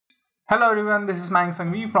Hello everyone, this is Mayank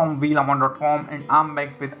Sanghvi from VLamon.com and I'm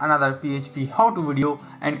back with another PHP how-to video,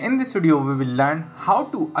 and in this video we will learn how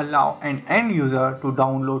to allow an end user to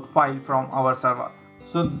download file from our server.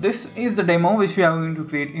 So this is the demo which we are going to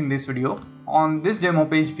create in this video. On this demo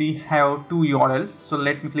page we have two URLs, so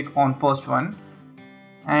let me click on first one,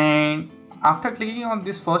 and after clicking on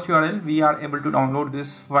this first URL we are able to download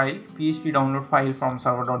this file, PHP download file from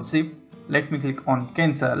server.zip. Let me click on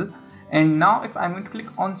cancel. And now if I'm going to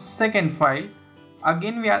click on second file,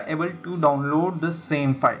 again we are able to download the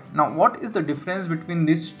same file. Now what is the difference between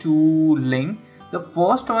these two links? The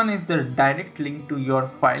first one is the direct link to your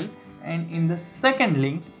file, and in the second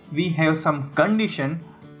link we have some condition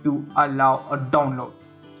to allow a download.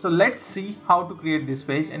 So let's see how to create this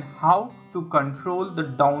page and how to control the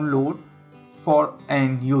download for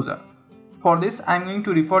end user. For this I'm going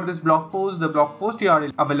to refer this blog post. The blog post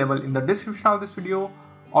URL available in the description of this video,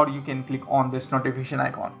 or you can click on this notification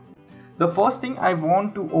icon. The first thing, I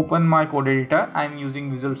want to open my code editor. I'm using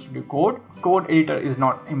Visual Studio Code. Code editor is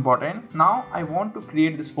not important. Now I want to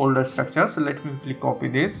create this folder structure. So let me quickly copy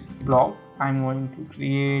this blog. I'm going to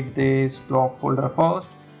create this blog folder first,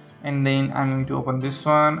 and then I'm going to open this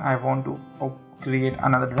one. I want to create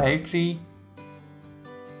another directory,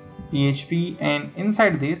 PHP, and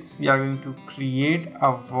inside this we are going to create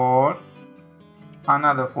our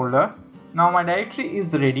another folder. Now my directory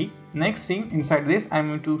is ready. Next thing, inside this I'm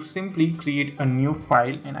going to simply create a new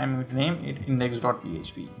file and I'm going to name it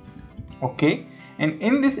index.php. Okay, and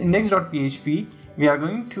in this index.php we are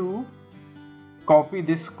going to copy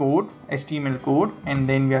this code, HTML code, and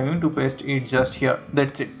then we are going to paste it just here.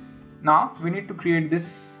 That's it. Now we need to create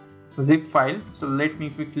this zip file. So let me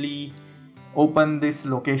quickly open this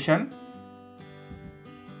location.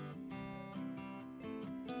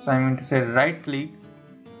 So I'm going to say right click,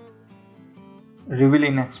 reveal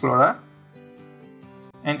in Explorer,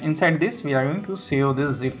 and inside this we are going to save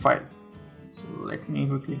this zip file. So let me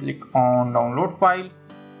quickly click on download file,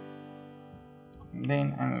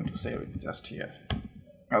 then I'm going to save it just here.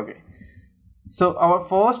 Okay, so our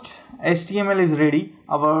first HTML is ready,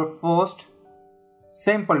 our first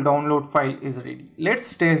sample download file is ready.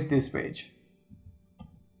 Let's test this page.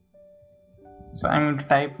 So I'm going to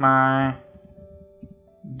type my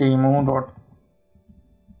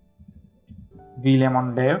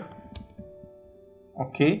demo.vlemon.dev.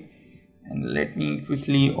 Okay, and let me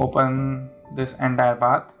quickly open this entire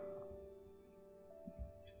path.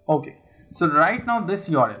 Okay, so right now this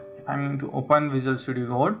URL, if I'm going to open Visual Studio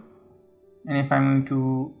Code and if I'm going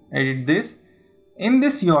to edit this, in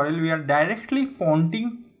this URL we are directly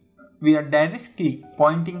pointing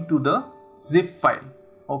to the zip file.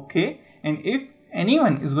 Okay, and if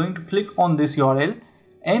anyone is going to click on this URL,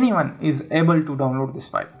 anyone is able to download this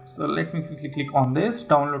file. So let me quickly click on this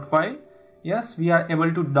download file. Yes, we are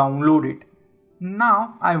able to download it.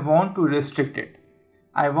 Now I want to restrict it.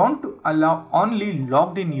 I want to allow only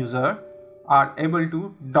logged in user are able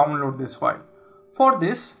to download this file. For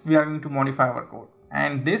this we are going to modify our code,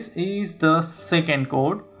 and this is the second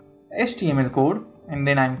code, HTML code, and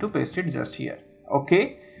then I'm going to paste it just here.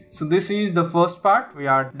 Okay, so this is the first part. We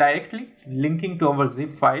are directly linking to our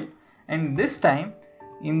zip file, and this time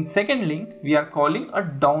in second link we are calling a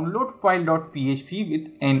download file.php with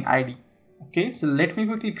an ID. Okay, so let me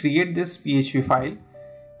quickly create this PHP file.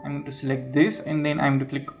 I'm going to select this and then I'm going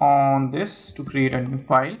to click on this to create a new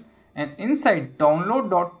file, and inside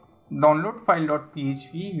download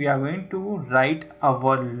file.php we are going to write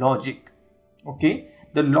our logic. Okay,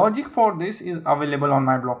 the logic for this is available on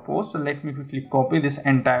my blog post. So let me quickly copy this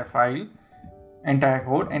entire file, entire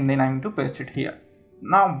code, and then I'm going to paste it here.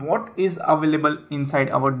 Now what is available inside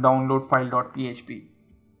our download file.php?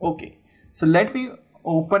 Okay, so let me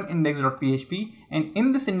open index.php, and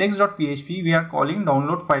in this index.php we are calling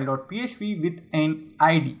download file.php with an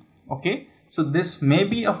ID. Okay, so this may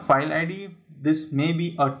be a file ID, this may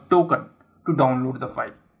be a token to download the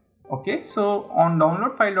file. Okay, so on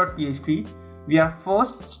download file.php we are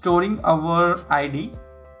first storing our ID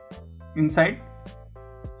inside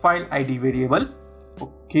file ID variable.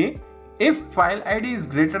 Okay, if file ID is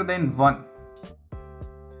greater than 1,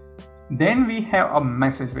 then we have a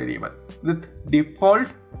message variable with default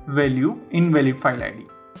value invalid file ID.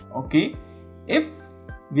 Okay, if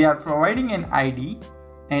we are providing an ID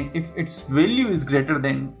and if its value is greater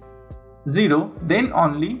than 0, then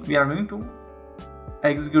only we are going to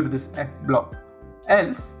execute this F block.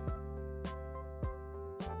 Else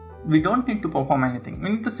we don't need to perform anything, we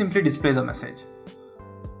need to simply display the message.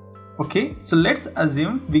 Okay, so let's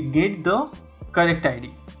assume we get the correct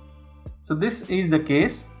ID. So this is the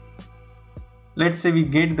case. Let's say we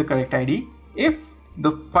get the correct ID. If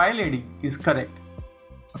the file ID is correct,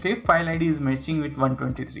 Okay, file ID is matching with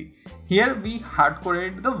 123. Here we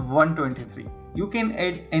hard-coded the 123. You can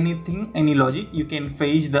add anything, any logic. You can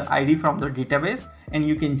fetch the ID from the database and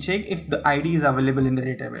you can check if the ID is available in the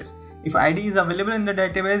database. If ID is available in the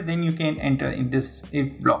database, then you can enter in this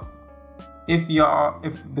if block. If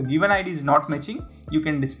the given ID is not matching, you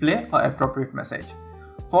can display an appropriate message.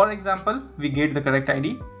 For example, we get the correct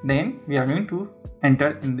ID, then we are going to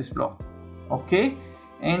enter in this block. Okay,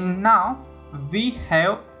 and now we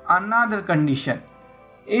have another condition.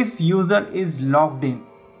 If user is logged in,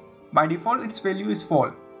 by default its value is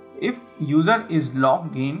false. If user is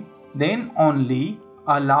logged in, then only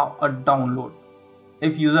allow a download.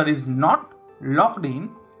 If user is not logged in,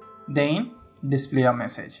 then display a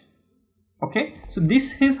message. Okay, so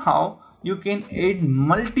this is how you can add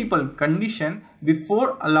multiple conditions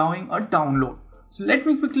before allowing a download. So let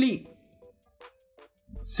me quickly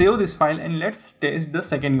save this file and let's test the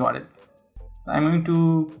second URL. I'm going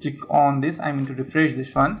to click on this, I'm going to refresh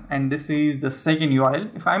this one, and this is the second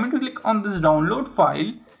URL. If I'm going to click on this download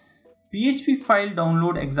file, PHP file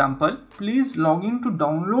download example, please log in to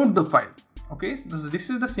download the file. Okay, so this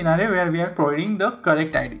is the scenario where we are providing the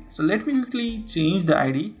correct ID. So let me quickly change the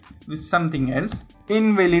ID with something else,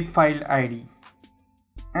 invalid file ID.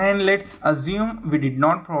 And let's assume we did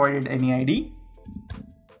not provide any ID.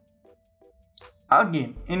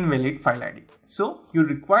 Again, invalid file ID. So you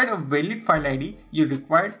required a valid file ID, you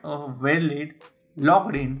required a valid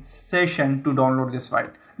logged in session to download this file.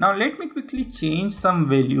 Now let me quickly change some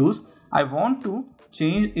values. I want to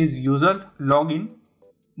change is user login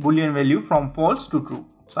boolean value from false to true.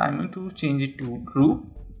 So I'm going to change it to true.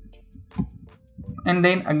 And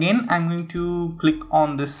then again, I'm going to click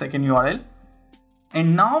on this second URL.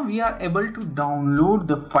 And now we are able to download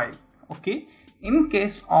the file. Okay. In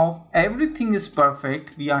case of everything is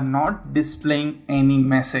perfect, we are not displaying any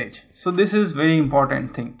message. So this is very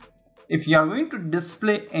important thing. If you are going to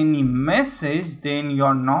display any message, then you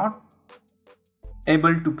are not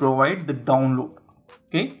able to provide the download.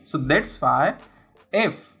 Okay, so that's why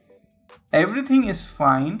if everything is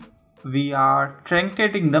fine, we are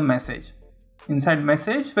truncating the message. Inside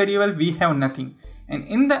message variable, we have nothing. And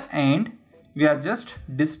in the end, we are just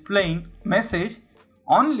displaying message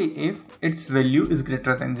only if its value is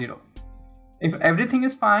greater than 0. If everything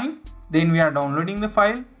is fine, then we are downloading the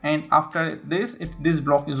file, and after this, if this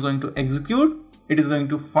block is going to execute, it is going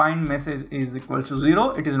to find message is equal to 0.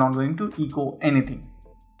 It is not going to echo anything.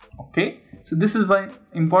 Okay, so this is one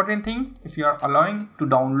important thing. If you are allowing to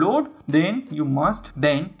download, then you must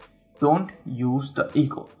don't use the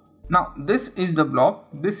echo. Now this is the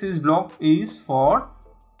block. Block is for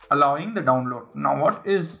allowing the download. Now what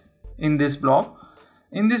is in this block?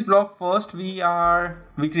 In this block, first we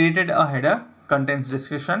created a header, contents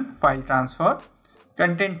description, file transfer,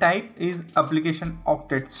 content type is application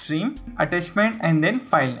octet stream, attachment, and then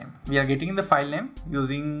file name. We are getting the file name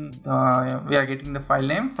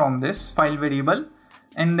from this file variable,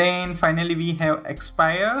 and then finally we have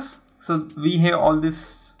expires. So we have all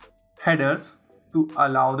these headers to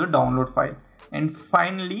allow the download file, and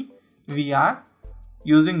finally we are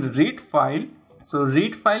using the read file. So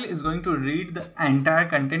read file is going to read the entire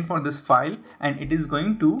content for this file, and it is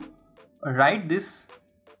going to write this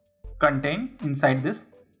content inside this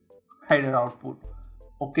header output.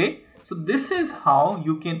 Okay, so this is how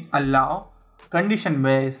you can allow condition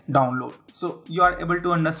based download. So you are able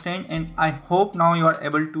to understand, and I hope now you are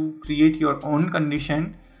able to create your own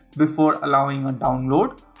condition before allowing a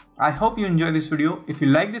download. I hope you enjoy this video. If you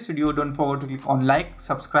like this video, don't forget to click on like,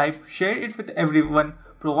 subscribe, share it with everyone,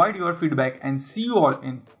 provide your feedback, and see you all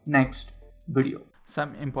in next video.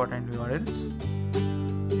 Some important URLs.